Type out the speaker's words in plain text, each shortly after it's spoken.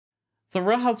So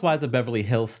Real Housewives of Beverly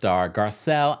Hills star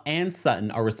Garcelle and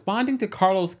Sutton are responding to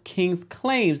Carlos King's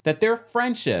claims that their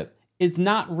friendship is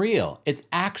not real. It's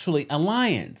actually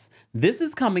alliance. This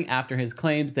is coming after his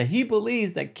claims that he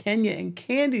believes that Kenya and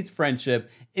Candy's friendship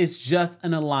is just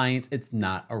an alliance. It's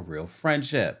not a real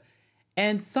friendship.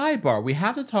 And sidebar, we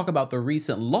have to talk about the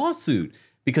recent lawsuit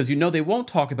because you know they won't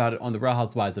talk about it on the Real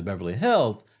Housewives of Beverly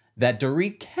Hills that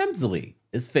Dorit Kemsley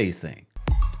is facing.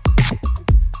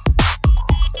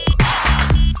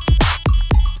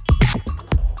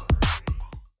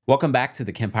 Welcome back to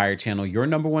the Kempire channel, your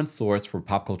 #1 source for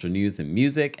pop culture news and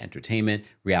music, entertainment,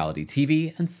 reality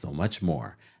TV, and so much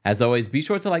more. As always, be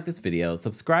sure to like this video,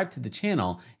 subscribe to the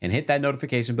channel, and hit that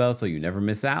notification bell so you never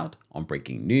miss out on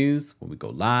breaking news when we go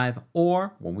live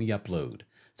or when we upload.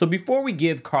 So before we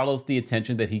give Carlos the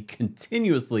attention that he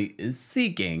continuously is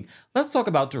seeking, let's talk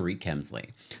about Dorit Kemsley.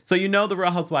 So you know the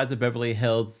Real Housewives of Beverly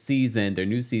Hills season, their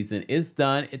new season is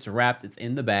done, it's wrapped, it's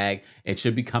in the bag. It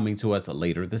should be coming to us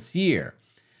later this year.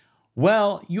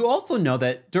 Well, you also know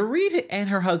that Dorit and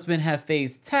her husband have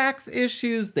faced tax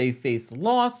issues, they faced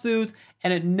lawsuits,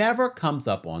 and it never comes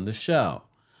up on the show.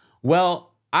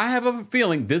 Well, I have a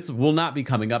feeling this will not be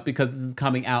coming up because this is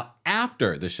coming out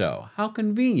after the show. How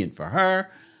convenient for her.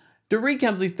 Dorit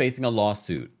Kemsley's facing a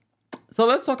lawsuit. So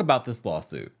let's talk about this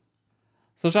lawsuit.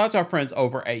 So shout out to our friends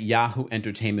over at Yahoo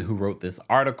Entertainment who wrote this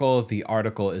article. The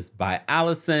article is by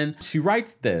Allison. She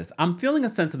writes this: I'm feeling a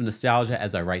sense of nostalgia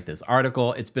as I write this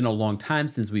article. It's been a long time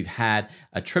since we've had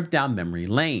a trip down memory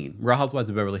lane. Real Housewives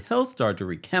of Beverly Hills star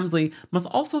Dorit Kemsley must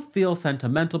also feel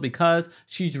sentimental because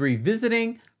she's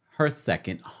revisiting her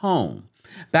second home.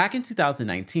 Back in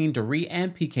 2019, Dorit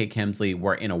and PK Kemsley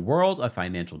were in a world of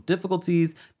financial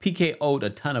difficulties. PK owed a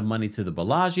ton of money to the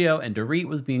Bellagio, and Dorit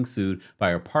was being sued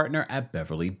by her partner at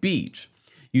Beverly Beach.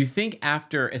 You think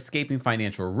after escaping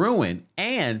financial ruin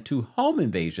and 2 home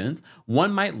invasions,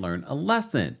 one might learn a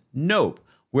lesson. Nope.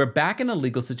 We're back in a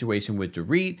legal situation with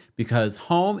Dorit because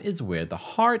home is where the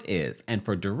heart is, and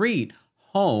for Dorit,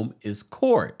 home is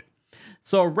court.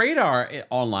 So Radar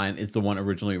Online is the one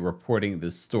originally reporting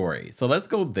this story. So let's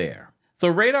go there. So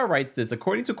Radar writes this: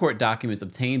 according to court documents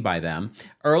obtained by them,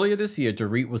 earlier this year,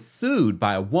 Dorit was sued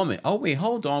by a woman. Oh, wait,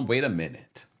 hold on. Wait a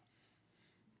minute.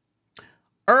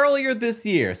 Earlier this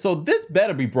year. So this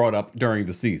better be brought up during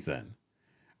the season.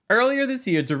 Earlier this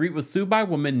year, Dorit was sued by a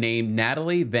woman named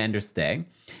Natalie Vanderstay.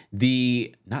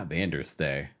 Not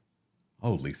Vanderstay.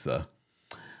 Oh, Lisa.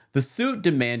 The suit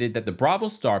demanded that the Bravo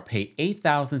star pay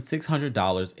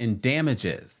 $8,600 in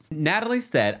damages. Natalie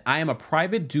said, I am a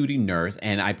private duty nurse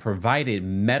and I provided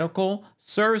medical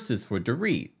services for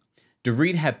Dorit.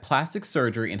 Dorit had plastic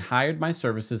surgery and hired my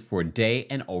services for day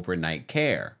and overnight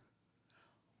care.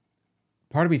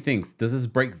 Part of me thinks, does this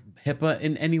break HIPAA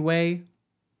in any way?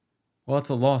 Well, it's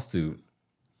a lawsuit.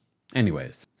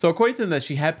 Anyways, so according to them that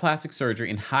she had plastic surgery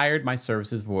and hired my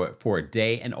services for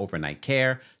day and overnight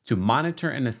care to monitor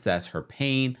and assess her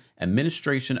pain,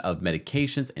 administration of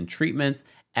medications and treatments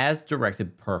as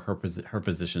directed per her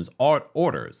physician's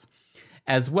orders,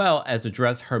 as well as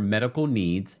address her medical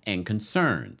needs and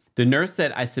concerns. The nurse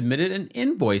said, I submitted an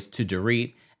invoice to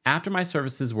Dorit after my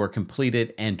services were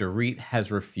completed and Dorit has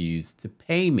refused to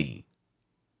pay me.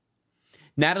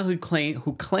 Natalie,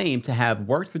 who claimed to have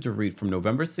worked for Dorit from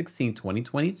November 16,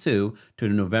 2022 to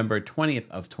November 20th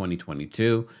of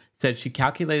 2022, said she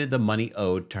calculated the money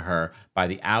owed to her by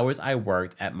the hours I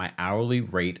worked at my hourly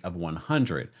rate of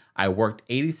 $100. I worked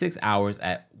 86 hours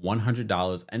at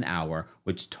 $100 an hour,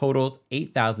 which totals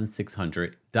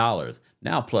 $8,600,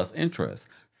 now plus interest.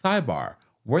 Sidebar,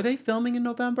 were they filming in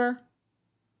November?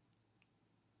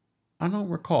 I don't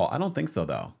recall. I don't think so,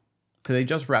 though. Because they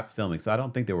just wrapped filming, so I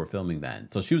don't think they were filming then.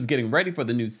 So she was getting ready for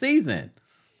the new season.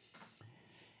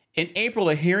 In April,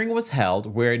 a hearing was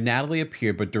held where Natalie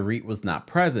appeared, but Dorit was not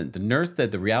present. The nurse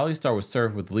said the reality star was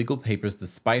served with legal papers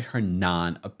despite her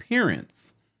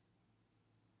non-appearance.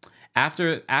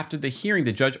 After the hearing,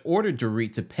 the judge ordered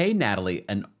Dorit to pay Natalie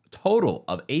a total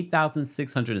of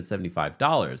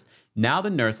 $8,675. Now the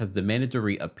nurse has demanded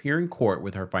Dorit appear in court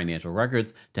with her financial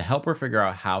records to help her figure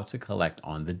out how to collect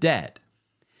on the debt.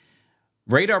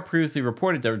 Radar previously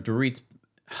reported that Dorit's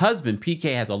husband,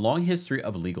 PK, has a long history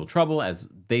of legal trouble. As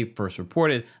they first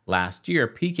reported last year,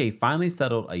 PK finally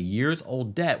settled a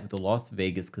years-old debt with the Las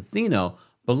Vegas casino,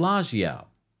 Bellagio.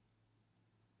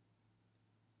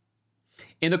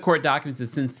 In the court documents, the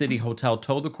Sin City Hotel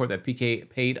told the court that PK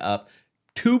paid up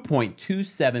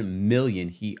 $2.27 million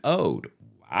he owed.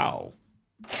 Wow.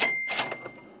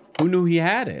 Who knew he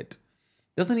had it?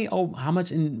 Doesn't he owe how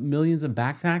much in millions of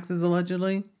back taxes,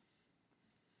 allegedly?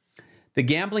 The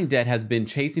gambling debt has been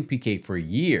chasing PK for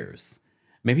years.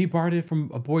 Maybe he borrowed it from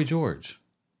a boy George.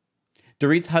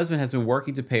 Dorit's husband has been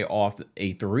working to pay off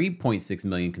a $3.6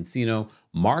 million casino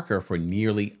marker for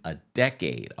nearly a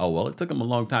decade. Oh, well, it took him a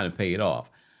long time to pay it off.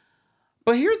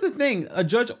 But here's the thing. A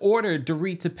judge ordered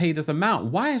Dorit to pay this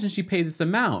amount. Why hasn't she paid this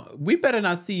amount? We better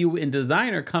not see you in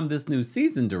designer come this new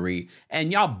season, Dorit.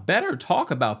 And y'all better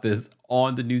talk about this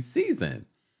on the new season.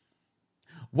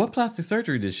 What plastic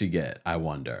surgery did she get, I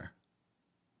wonder?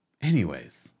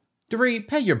 Anyways, Dorit,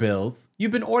 pay your bills.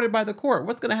 You've been ordered by the court.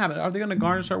 What's going to happen? Are they going to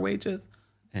garnish our wages?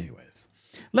 Anyways,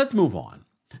 let's move on.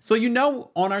 So,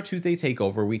 on our Tuesday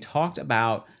takeover, we talked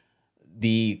about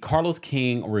the Carlos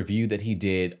King review that he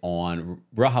did on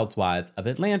Real Housewives of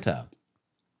Atlanta.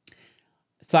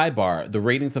 Sidebar, the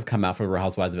ratings have come out for Real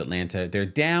Housewives of Atlanta. They're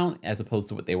down as opposed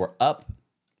to what they were up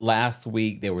last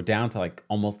week. They were down to like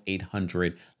almost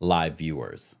 800 live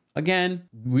viewers. Again,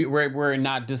 we're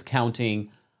not discounting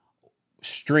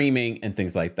streaming and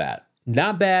things like that.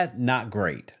 Not bad, not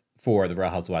great for the Real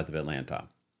Housewives of Atlanta.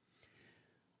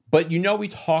 But we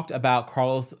talked about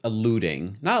Carlos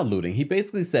he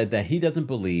basically said that he doesn't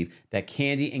believe that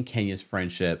Kandi and Kenya's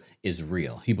friendship is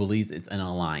real. He believes it's an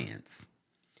alliance.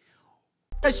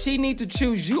 She needs to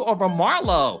choose you over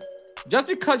Marlo. Just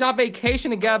because y'all vacation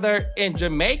together in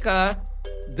Jamaica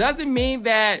doesn't mean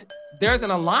that there's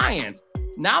an alliance.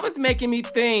 Now it's making me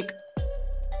think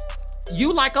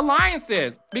you like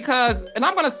alliances because, and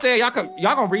I'm gonna say, y'all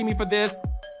gonna read me for this.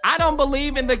 I don't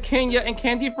believe in the Kenya and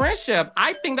Kandi friendship.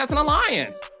 I think that's an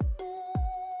alliance.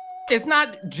 It's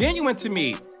not genuine to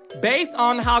me based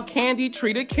on how Kandi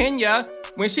treated Kenya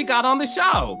when she got on the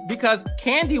show because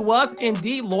Kandi was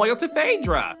indeed loyal to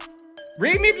Phaedra.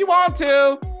 Read me if you want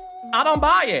to. I don't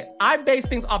buy it. I base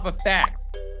things off of facts.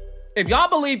 If y'all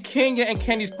believe Kenya and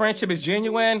Kandi's friendship is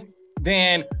genuine,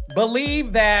 then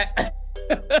believe that,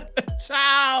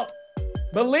 child,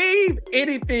 believe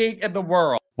anything in the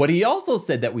world. What he also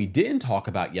said that we didn't talk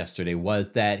about yesterday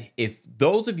was that if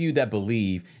those of you that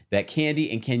believe that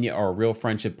Kandi and Kenya are a real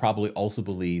friendship probably also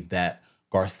believe that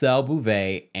Garcelle,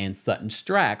 Beauvais, and Sutton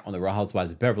Stracke on the Real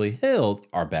Housewives of Beverly Hills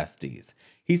are besties.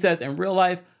 He says in real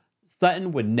life,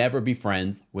 Sutton would never be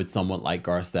friends with someone like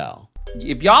Garcelle.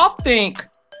 If y'all think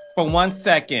for 1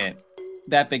 second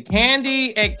that the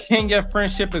Kandi and Kenya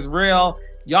friendship is real,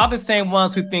 y'all the same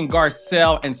ones who think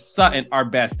Garcelle and Sutton are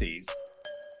besties.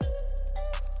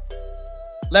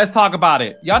 Let's talk about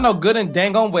it. Y'all know good and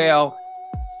dang on well,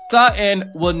 Sutton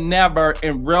will never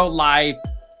in real life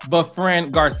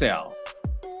befriend Garcelle.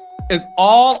 It's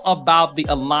all about the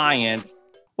alliance.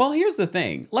 Well, here's the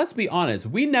thing. Let's be honest.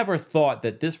 We never thought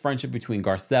that this friendship between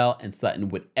Garcelle and Sutton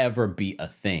would ever be a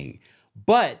thing.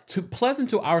 But pleasant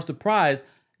to our surprise,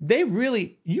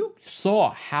 you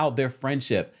saw how their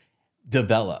friendship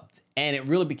developed. And it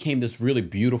really became this really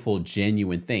beautiful,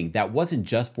 genuine thing that wasn't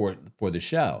just for the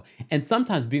show. And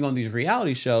sometimes being on these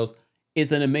reality shows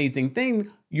is an amazing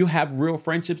thing. You have real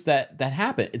friendships that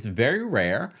happen. It's very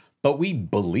rare, but we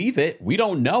believe it. We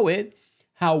don't know it.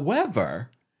 However,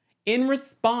 in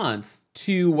response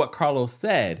to what Carlos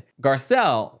said,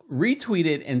 Garcelle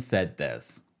retweeted and said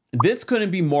this. This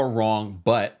couldn't be more wrong,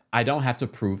 but I don't have to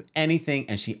prove anything.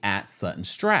 And she at Sutton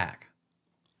Stracke.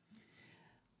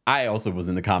 I also was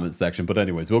in the comments section, but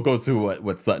anyways, we'll go to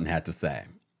what Sutton had to say.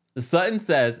 Sutton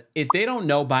says, if they don't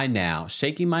know by now,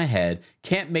 shaking my head,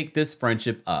 can't make this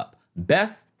friendship up.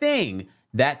 Best thing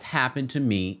that's happened to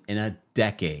me in a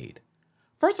decade.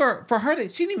 First, for her,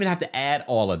 she didn't even have to add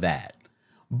all of that.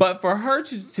 But for her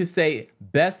to say,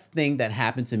 best thing that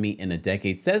happened to me in a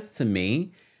decade, says to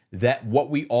me that what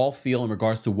we all feel in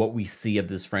regards to what we see of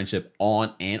this friendship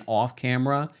on and off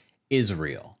camera is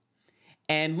real.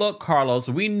 And look, Carlos,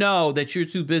 we know that you're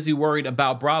too busy worried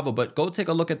about Bravo, but go take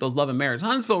a look at those Love and Marriage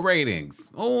Huntsville ratings.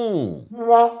 Oh. It's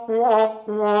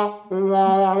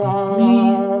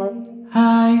me.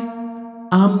 Hi.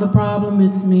 I'm the problem.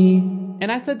 It's me.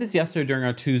 And I said this yesterday during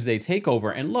our Tuesday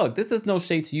takeover. And look, this is no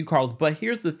shade to you, Carlos, but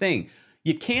here's the thing.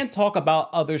 You can't talk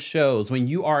about other shows when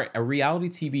you are a reality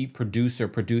TV producer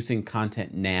producing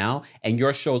content now and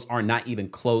your shows are not even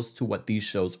close to what these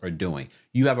shows are doing.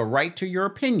 You have a right to your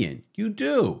opinion. You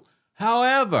do.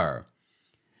 However,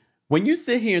 when you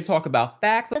sit here and talk about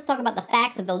facts, let's talk about the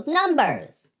facts of those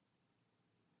numbers.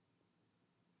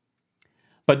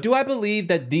 But do I believe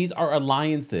that these are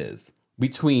alliances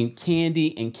between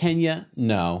Kandi and Kenya?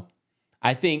 No.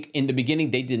 I think in the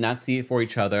beginning, they did not see it for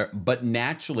each other, but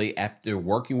naturally, after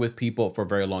working with people for a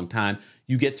very long time,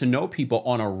 you get to know people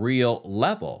on a real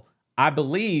level. I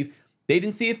believe they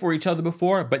didn't see it for each other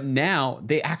before, but now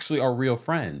they actually are real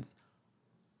friends.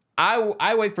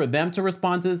 I wait for them to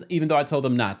respond to this, even though I told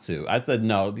them not to. I said,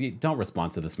 no, don't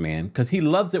respond to this man, because he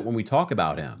loves it when we talk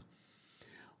about him.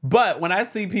 But when I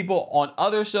see people on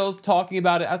other shows talking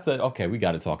about it, I said, okay, we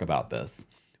got to talk about this.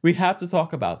 We have to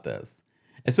talk about this,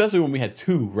 especially when we had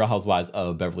 2 Real Housewives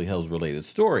of Beverly Hills related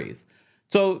stories.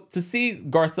 So to see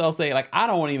Garcelle say, like, I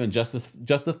don't want to even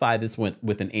justify this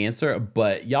with an answer,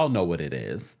 but y'all know what it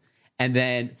is. And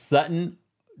then Sutton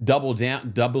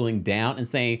doubling down and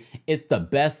saying it's the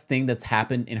best thing that's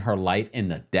happened in her life in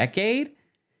the decade.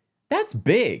 That's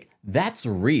big. That's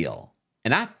real.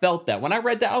 And I felt that. When I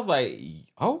read that, I was like,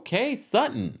 okay,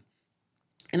 Sutton.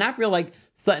 And I feel like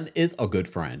Sutton is a good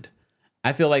friend.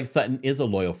 I feel like Sutton is a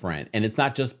loyal friend. And it's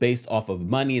not just based off of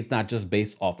money. It's not just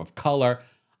based off of color.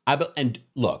 And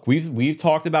look, we've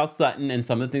talked about Sutton and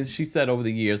some of the things she said over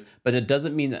the years, but it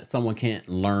doesn't mean that someone can't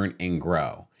learn and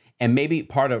grow. And maybe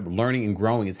part of learning and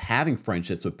growing is having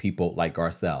friendships with people like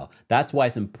Garcelle. That's why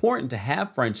it's important to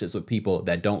have friendships with people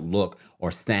that don't look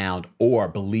or sound or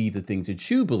believe the things that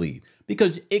you believe,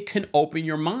 because it can open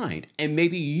your mind and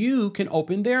maybe you can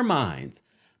open their minds.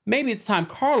 Maybe it's time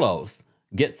Carlos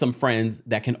gets some friends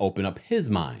that can open up his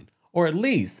mind, or at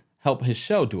least help his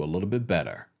show do a little bit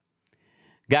better.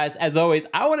 Guys, as always,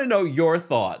 I want to know your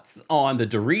thoughts on the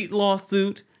Dorit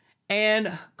lawsuit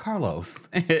and Carlos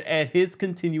and his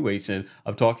continuation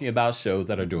of talking about shows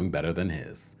that are doing better than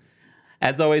his.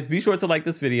 As always, be sure to like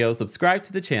this video, subscribe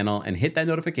to the channel, and hit that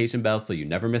notification bell so you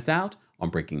never miss out on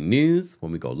breaking news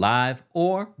when we go live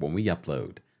or when we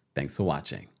upload. Thanks for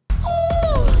watching.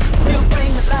 Ooh, you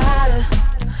bring the lighter,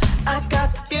 I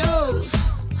got the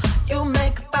fuse. You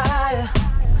make a fire,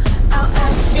 I'll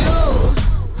ask you,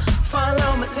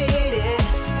 follow my lead.